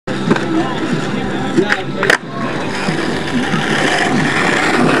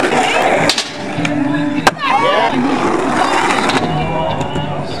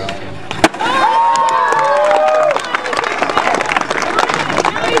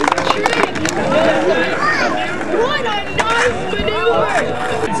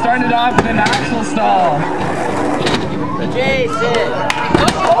Started off with an axle stall. Jason!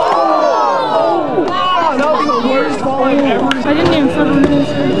 Oh! Wow, that was the worst ball I've ever seen. I didn't even fucking miss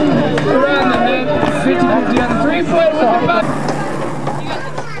it. Around the net, 50-50 on the 3-foot with the butt.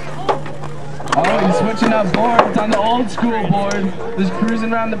 Oh, he's switching up boards on the old school board. Just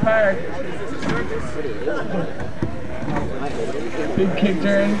cruising around the park. Big kick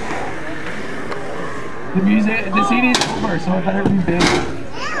turn. The music, the CD is over, so it better be big.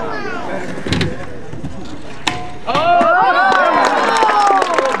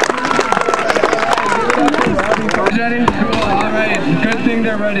 Ready? Cool, alright. Good thing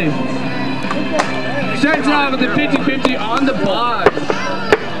they're ready. Starts off with the 50-50 on the box.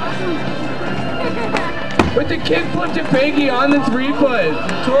 With the kick flip to fakie on the 3-foot.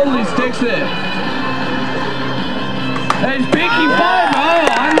 Totally sticks it. There's Pinky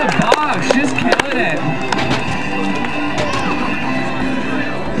 5-0 on the box. Just killing it.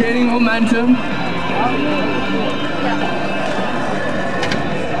 Creating momentum.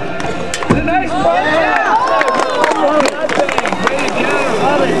 The nice punch.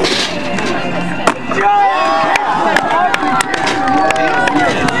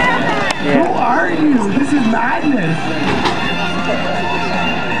 Who are you? This is madness.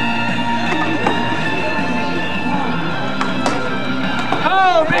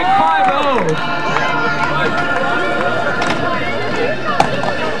 Oh, big 5-0.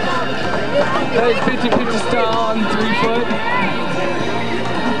 Nice 50-50 style on the 3-foot.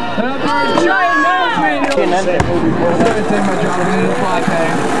 And up there is giant nose man. I'm going to take my job in the flat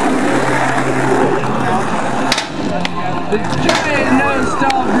bag. The giant nose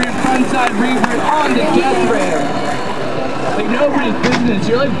style frontside revert on the death ramp. Like nobody's business.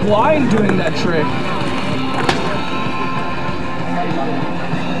 You're like blind doing that trick.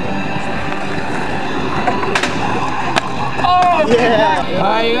 Oh! Yeah!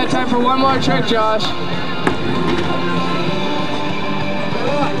 Alright, you got time for one more trick, Josh.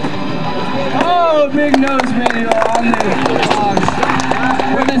 Oh, big nose manual on the box.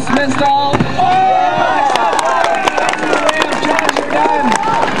 With a Smith stall. Oh! Josh, you're done.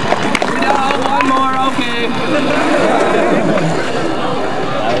 You're done. One more, okay.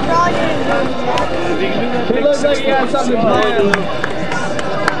 It looks like you got something planned.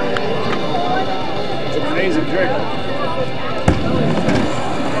 It's an amazing trick.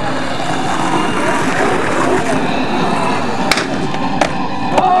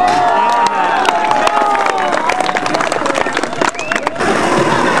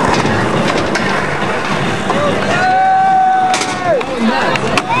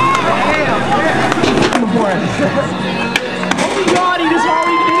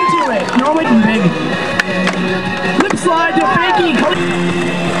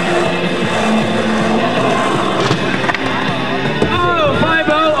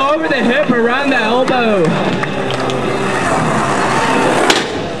 Around the elbow.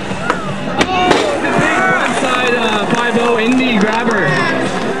 Oh, the big frontside 5-0 indie grabber.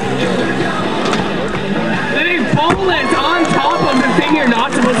 The big bullet on top of the thing you're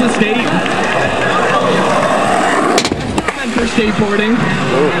not supposed to skate. That's meant for skateboarding.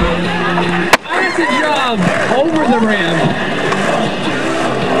 That's a job over the ramp.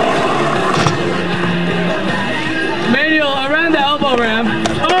 Manual around the elbow ramp.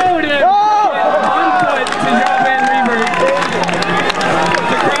 Oh, dude.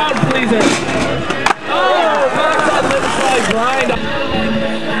 Grind.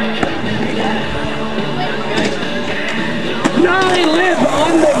 Nollie lip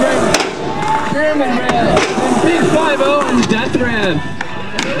on the pyramid rail. And big 5-0 on the death ramp.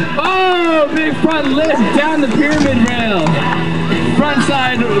 Oh, big front lift down the pyramid rail. Front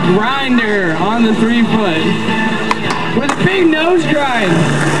side grinder on the 3-foot. With a big nose grind.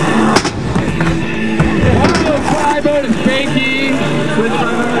 Oh, 5-0 to fakie. With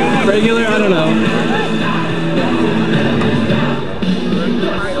regular, I don't know.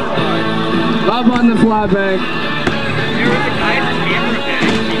 Up on the flat bank.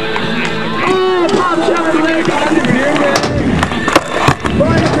 Oh, pop shot leg on the pyramid.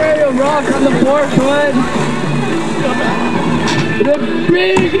 Front cradle rock on the 4-foot. The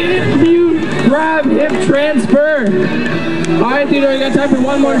big mute grab hip transfer. Alright, Theodore, you got time for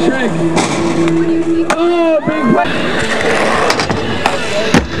one more trick. Oh, big play.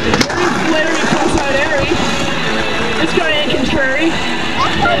 Larry comes out airy. It's going in contrary.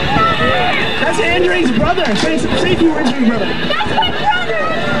 Andre's brother. Say a few words for your brother. That's my brother!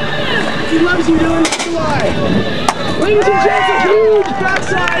 He loves you, Dylan. So do I. Ladies and gents, a huge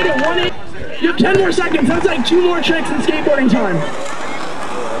backside at 180. You have 10 more seconds. That's like 2 more tricks in skateboarding time.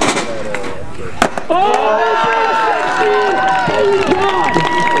 Oh, 16! Holy God!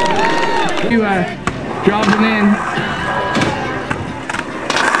 You dropping in.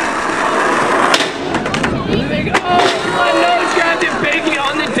 Oh, my nose grabbed it bigly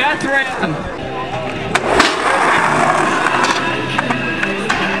on the death ramp.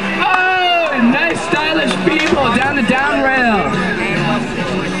 Oh, nice stylish people down the down rail.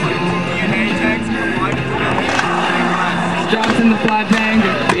 Drops in the flat bank.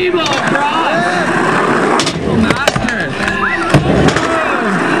 People across. Master.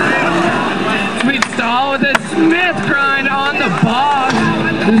 Sweet stall with a Smith grind on the box.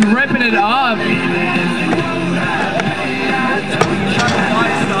 Just ripping it up.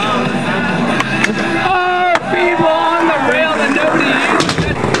 Oh, people on the rail that nobody uses.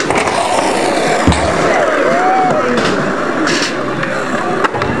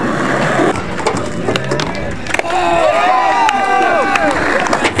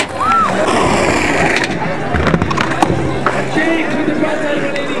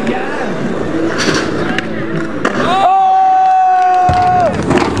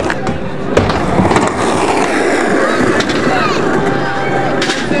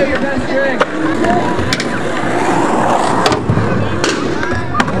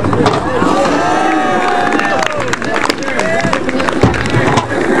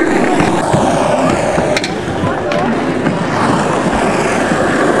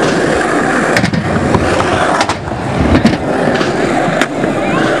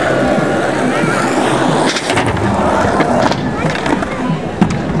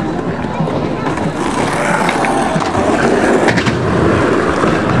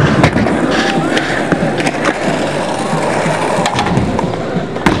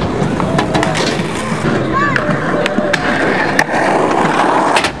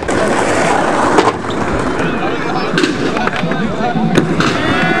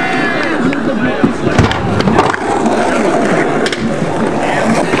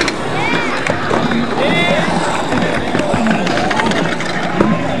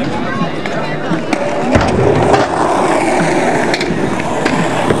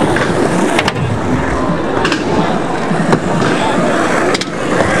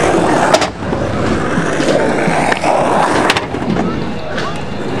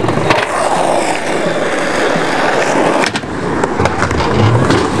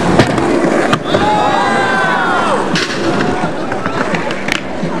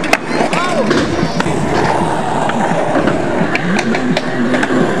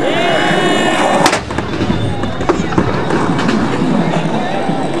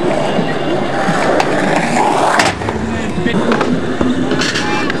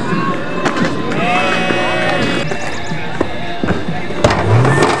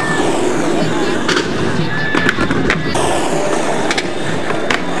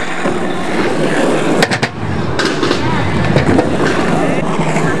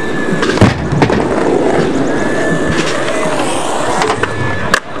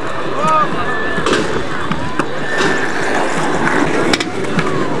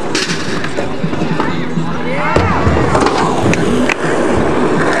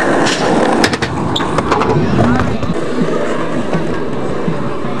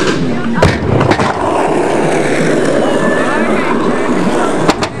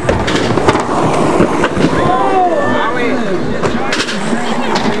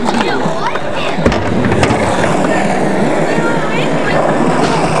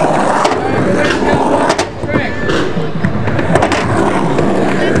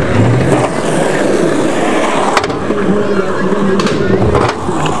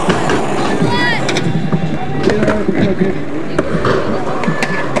 Okay.